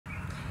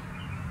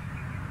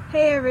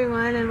Hey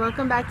everyone, and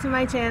welcome back to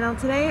my channel.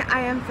 Today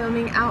I am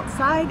filming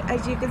outside.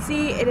 As you can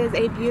see, it is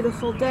a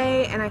beautiful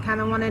day and I kind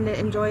of wanted to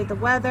enjoy the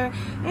weather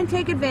and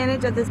take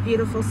advantage of this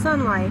beautiful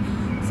sunlight.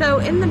 So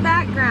in the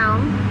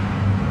background,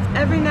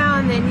 every now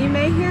and then you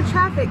may hear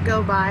traffic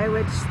go by,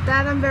 which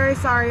that I'm very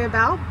sorry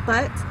about,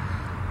 but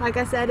like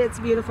I said, it's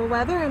beautiful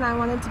weather and I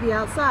wanted to be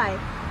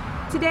outside.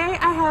 Today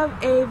I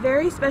have a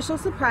very special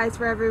surprise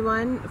for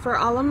everyone. For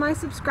all of my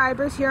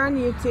subscribers here on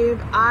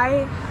YouTube,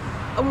 I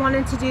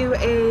wanted to do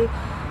a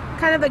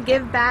kind of a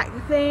give back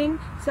thing,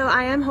 so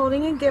I am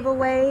holding a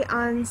giveaway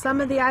on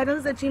some of the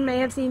items that you may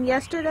have seen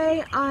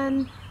yesterday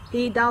on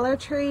the Dollar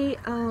Tree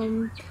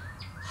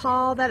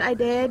haul that I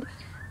did,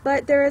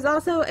 but there is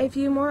also a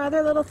few more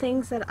other little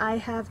things that I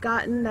have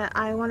gotten that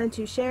I wanted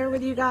to share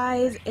with you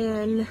guys,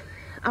 and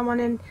I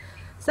wanted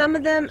some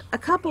of them, a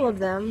couple of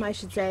them I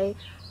should say,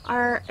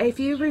 are a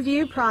few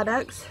review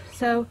products,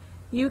 so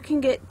you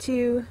can get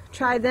to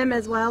try them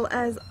as well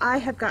as I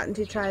have gotten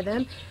to try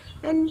them,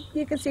 and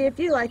you can see if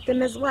you like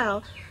them as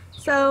well.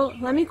 So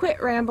let me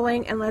quit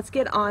rambling and let's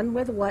get on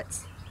with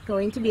what's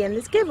going to be in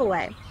this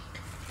giveaway.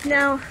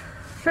 Now,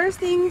 first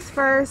things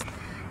first,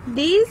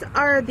 these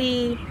are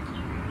the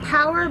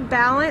Power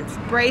Balance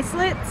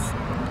bracelets,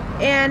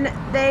 and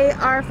they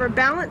are for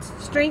balance,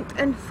 strength,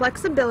 and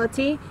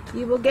flexibility.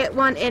 You will get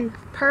one in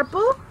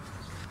purple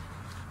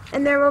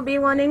and there will be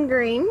one in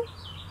green.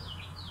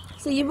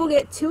 So you will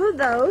get two of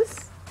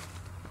those.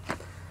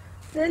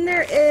 Then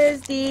there is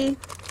the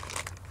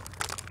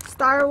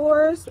Star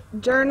Wars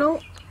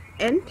journal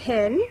and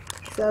pen,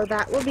 so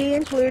that will be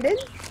included.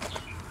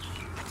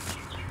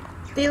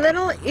 The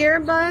little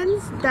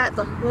earbuds that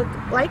look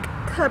like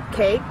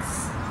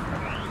cupcakes.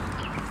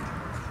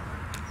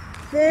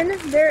 Then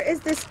there is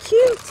this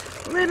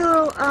cute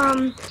little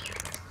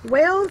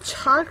whale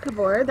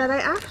chalkboard that I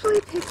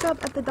actually picked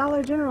up at the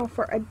Dollar General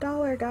for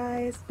 $1,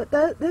 guys, but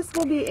this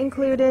will be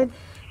included.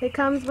 It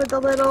comes with a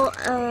little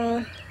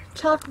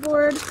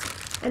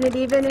chalkboard, and it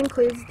even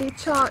includes the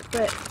chalk,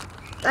 but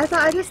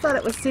I just thought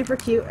it was super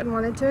cute and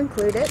wanted to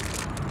include it.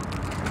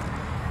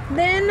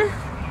 Then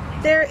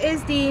there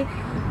is the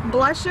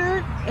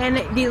blusher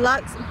and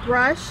deluxe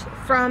brush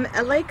from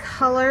LA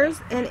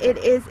Colors, and it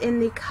is in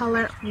the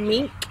color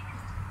Mink.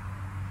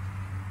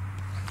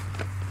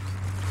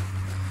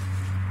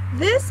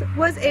 This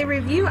was a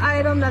review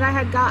item that I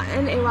had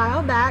gotten a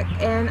while back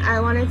and I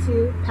wanted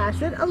to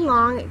pass it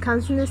along. It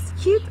comes from this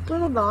cute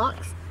little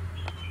box,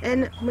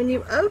 and when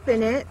you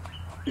open it,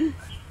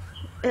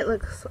 it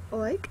looks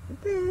like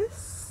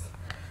this.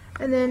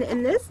 And then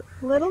in this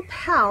little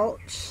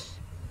pouch,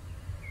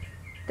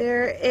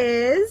 there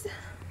is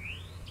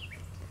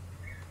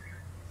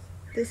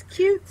this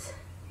cute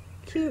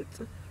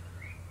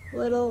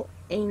little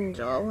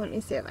angel. Let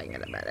me see if I can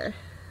get it better.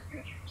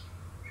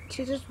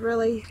 She's just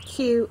really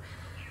cute,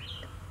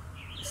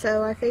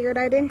 so I figured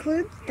I'd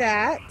include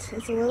that.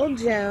 It's a little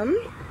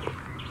gem.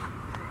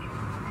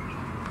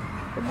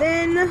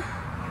 Then,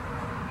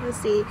 let's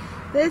see,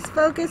 this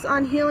focus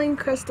on healing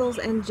crystals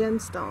and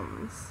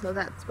gemstones, so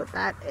that's what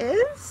that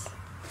is.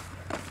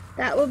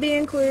 That will be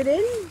included.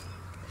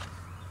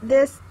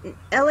 This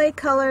LA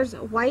Colors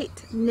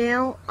white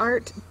nail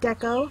art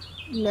deco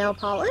nail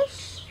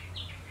polish.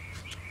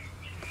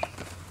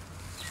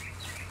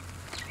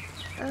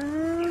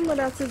 What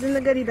else is in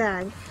the goodie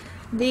bag?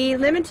 The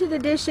limited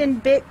edition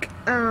Bic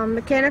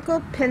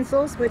mechanical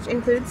pencils, which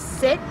includes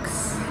 6.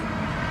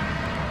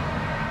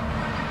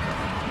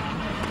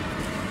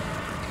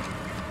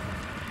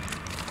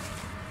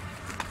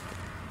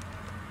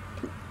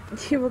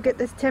 You will get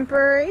this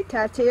temporary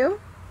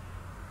tattoo.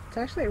 It's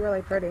actually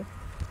really pretty.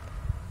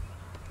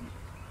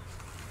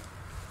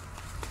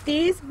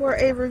 These were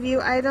a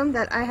review item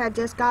that I had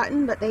just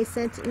gotten, but they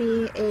sent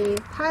me a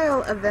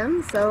pile of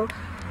them, so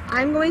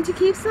I'm going to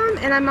keep some,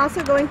 and I'm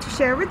also going to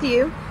share with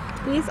you.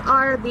 These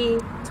are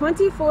the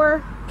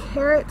 24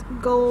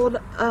 karat gold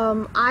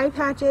eye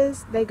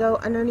patches. They go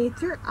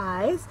underneath your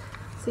eyes,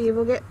 so you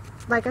will get,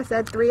 like I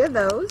said, 3 of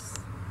those.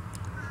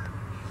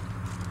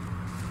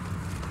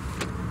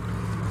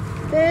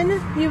 Then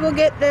you will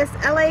get this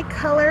LA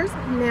Colors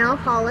nail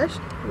polish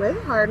with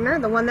hardener,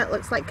 the one that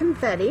looks like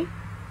confetti.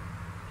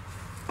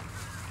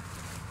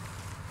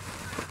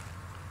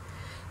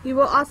 You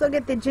will also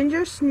get the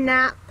Ginger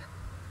Snap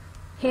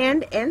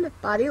hand and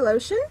body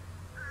lotion.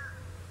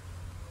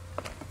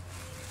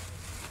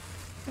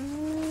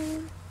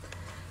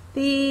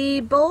 The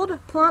Bold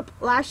Plump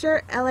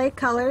Lasher LA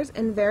Colors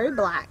in Very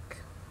Black.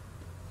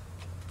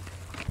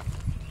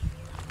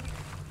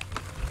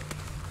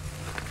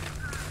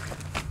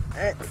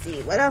 Let's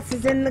see, what else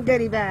is in the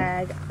goodie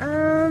bag?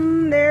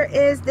 There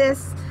is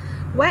this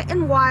Wet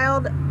n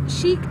Wild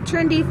Chic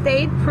Trendy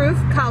Fade Proof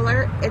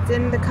color. It's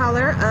in the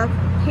color of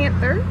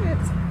Panther.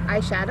 It's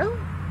eyeshadow.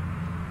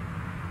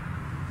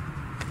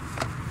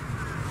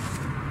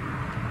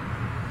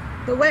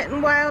 The Wet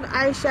n Wild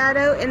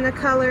eyeshadow in the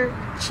color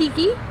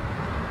Cheeky.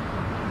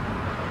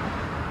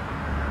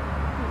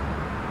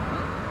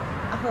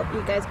 I hope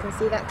you guys can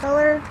see that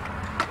color.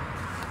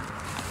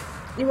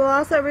 You will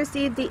also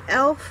receive the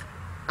e.l.f.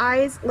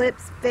 Eyes,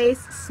 Lips, Face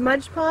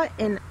Smudge Pot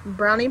in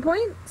Brownie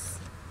Points.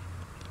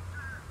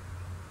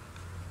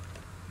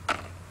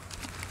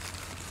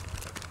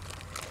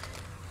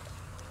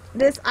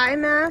 This eye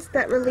mask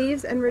that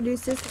relieves and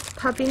reduces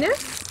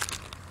puffiness.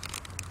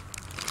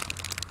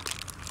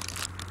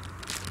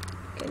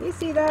 Can you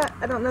see that?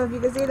 I don't know if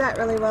you can see that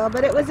really well,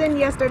 but it was in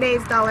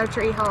yesterday's Dollar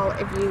Tree haul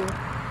if you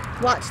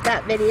watched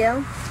that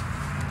video.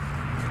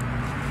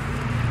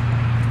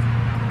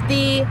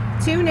 The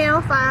two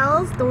nail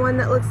files, the one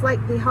that looks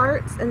like the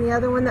hearts and the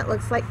other one that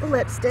looks like the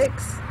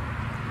lipsticks.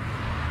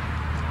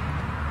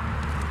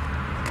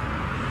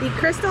 The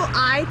crystal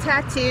eye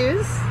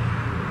tattoos.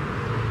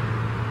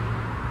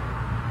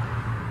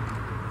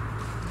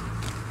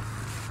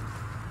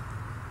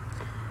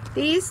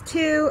 These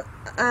two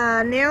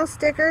nail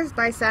stickers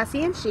by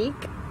Sassy and Chic.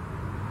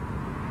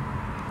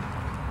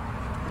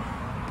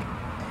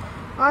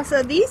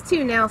 Also, these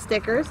two nail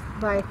stickers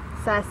by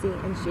Sassy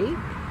and Chic.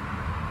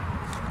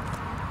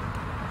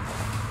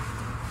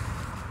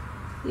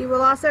 You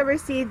will also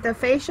receive the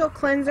Facial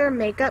Cleanser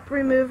Makeup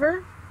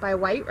Remover by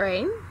White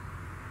Rain.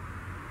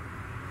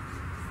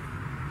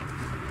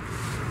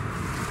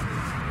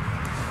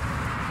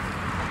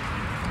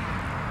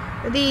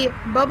 The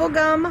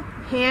Bubblegum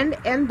Hand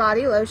and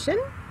Body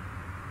Lotion.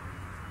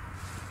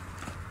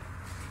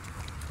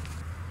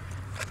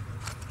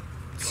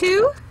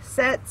 Two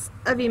sets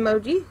of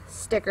emoji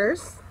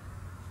stickers.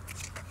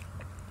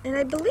 And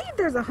I believe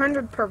there's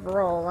 100 per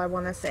roll, I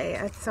want to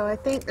say. So I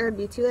think there would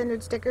be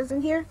 200 stickers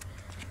in here.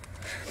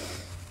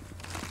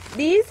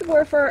 These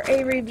were for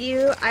a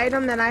review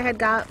item that I had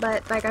got,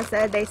 but like I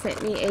said, they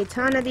sent me a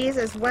ton of these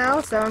as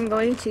well, so I'm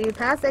going to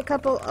pass a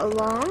couple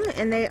along.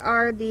 And they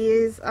are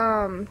these,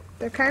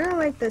 they're kind of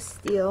like the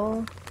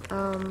steel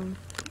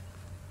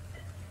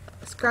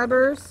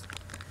scrubbers.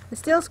 The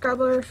steel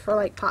scrubbers for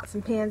like pots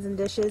and pans and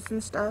dishes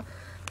and stuff.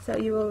 So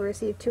you will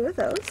receive 2 of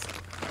those.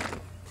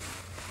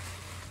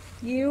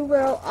 You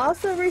will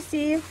also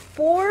receive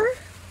 4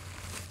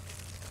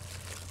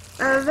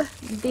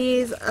 of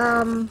these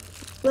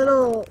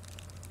little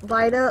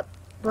light up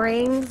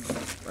rings.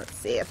 Let's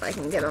see if I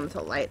can get them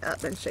to light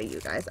up and show you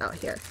guys out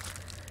here.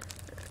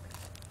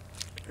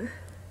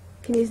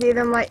 Can you see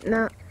them lighting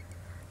up?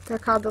 They're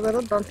called the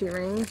little bumpy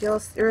rings.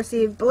 You'll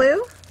receive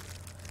blue,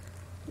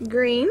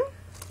 green,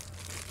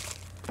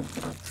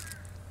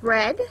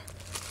 red,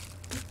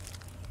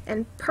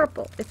 and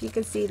purple, if you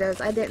can see those.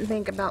 I didn't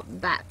think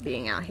about that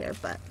being out here,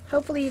 but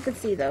hopefully you can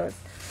see those.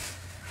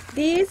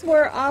 These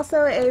were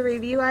also a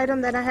review item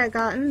that I had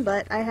gotten,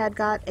 but I had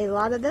got a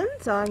lot of them,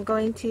 so I'm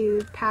going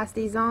to pass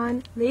these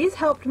on. These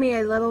helped me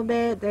a little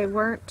bit. They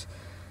weren't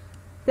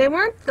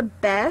the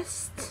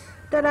best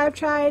that I've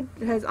tried,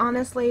 because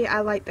honestly I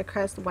like the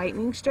Crest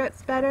whitening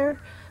strips better.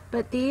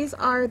 But these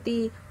are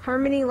the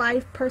Harmony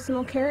Life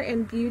Personal Care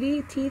and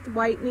Beauty Teeth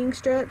Whitening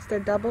Strips.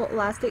 They're double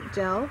elastic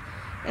gel,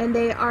 and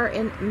they are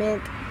in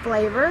mint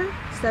flavor.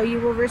 So you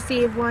will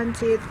receive 1,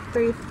 2,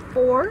 3,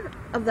 4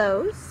 of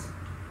those.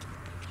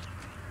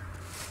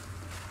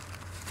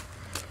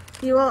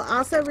 You will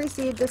also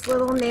receive this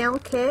little nail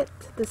kit,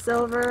 the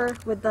silver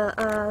with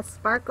the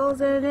sparkles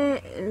in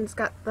it, and it's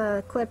got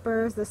the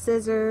clippers, the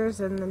scissors,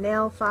 and the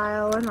nail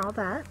file and all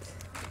that.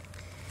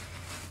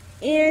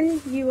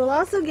 And you will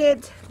also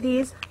get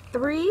these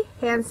 3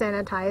 hand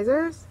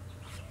sanitizers,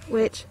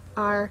 which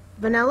are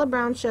vanilla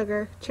brown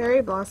sugar,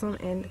 cherry blossom,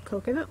 and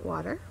coconut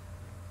water.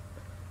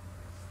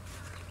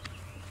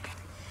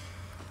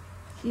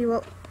 You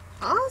will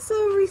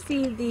also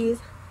receive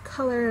these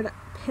colored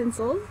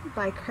pencils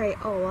by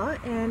Crayola,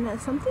 and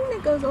something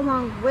that goes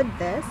along with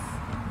this,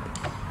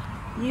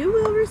 you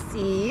will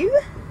receive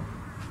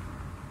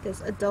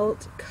this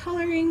adult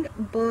coloring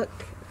book.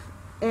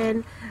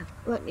 And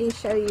let me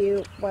show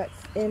you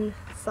what's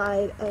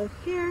inside of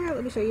here.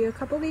 Let me show you a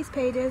couple of these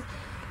pages,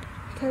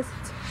 because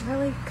it's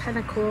really kind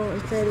of cool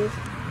and pretty.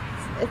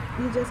 If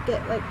you just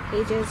get like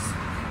pages,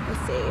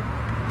 let's see,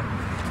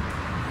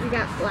 you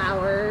got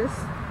flowers.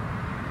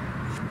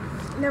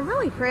 They're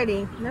really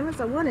pretty. There was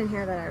one in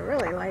here that I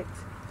really liked,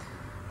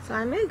 so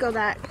I may go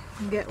back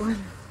and get one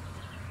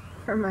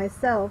for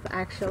myself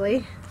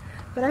actually,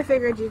 but I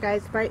figured you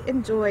guys might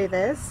enjoy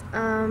this.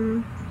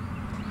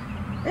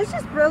 It's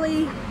just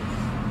really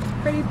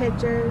pretty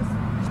pictures,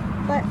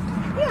 but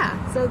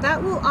yeah, so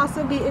that will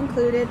also be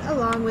included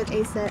along with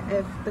a set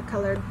of the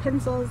colored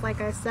pencils, like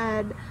I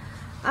said.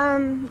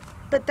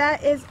 But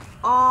that is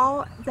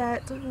all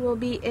that will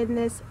be in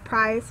this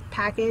prize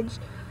package.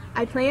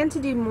 I plan to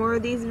do more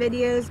of these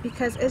videos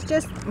because it's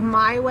just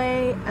my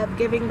way of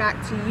giving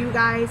back to you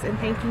guys and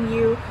thanking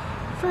you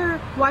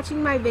for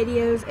watching my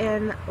videos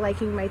and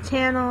liking my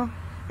channel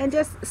and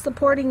just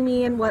supporting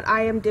me in what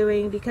I am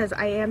doing, because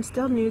I am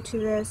still new to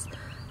this.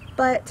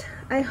 But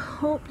I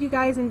hope you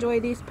guys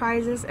enjoy these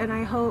prizes, and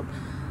I hope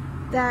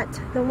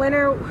that the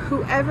winner,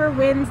 whoever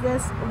wins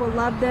this, will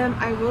love them.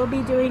 I will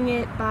be doing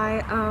it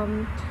by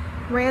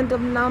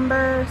random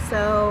number,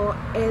 so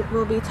it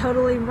will be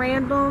totally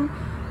random.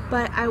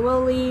 But I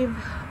will leave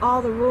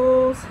all the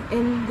rules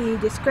in the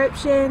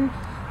description.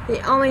 The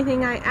only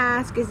thing I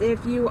ask is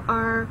if you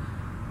are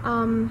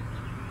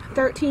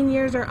 13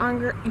 years or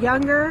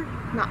younger,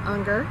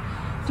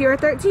 if you're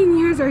 13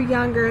 years or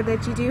younger,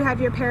 that you do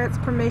have your parents'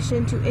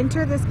 permission to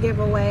enter this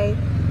giveaway.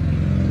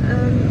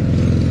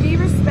 Be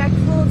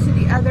respectful to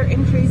the other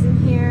entries in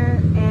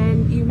here,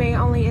 and you may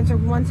only enter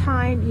one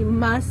time. You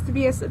must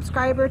be a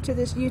subscriber to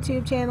this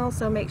YouTube channel,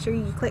 so make sure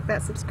you click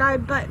that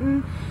subscribe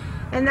button.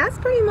 And that's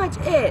pretty much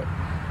it.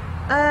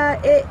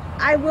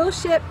 I will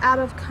ship out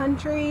of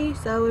country,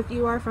 so if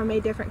you are from a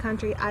different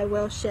country, I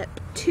will ship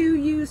to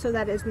you, so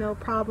that is no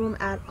problem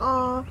at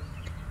all.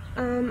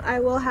 I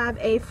will have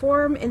a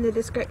form in the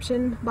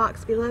description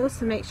box below,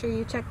 so make sure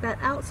you check that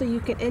out so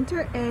you can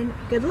enter, and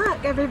good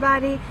luck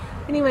everybody.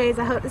 Anyways,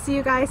 I hope to see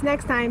you guys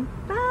next time.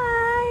 Bye!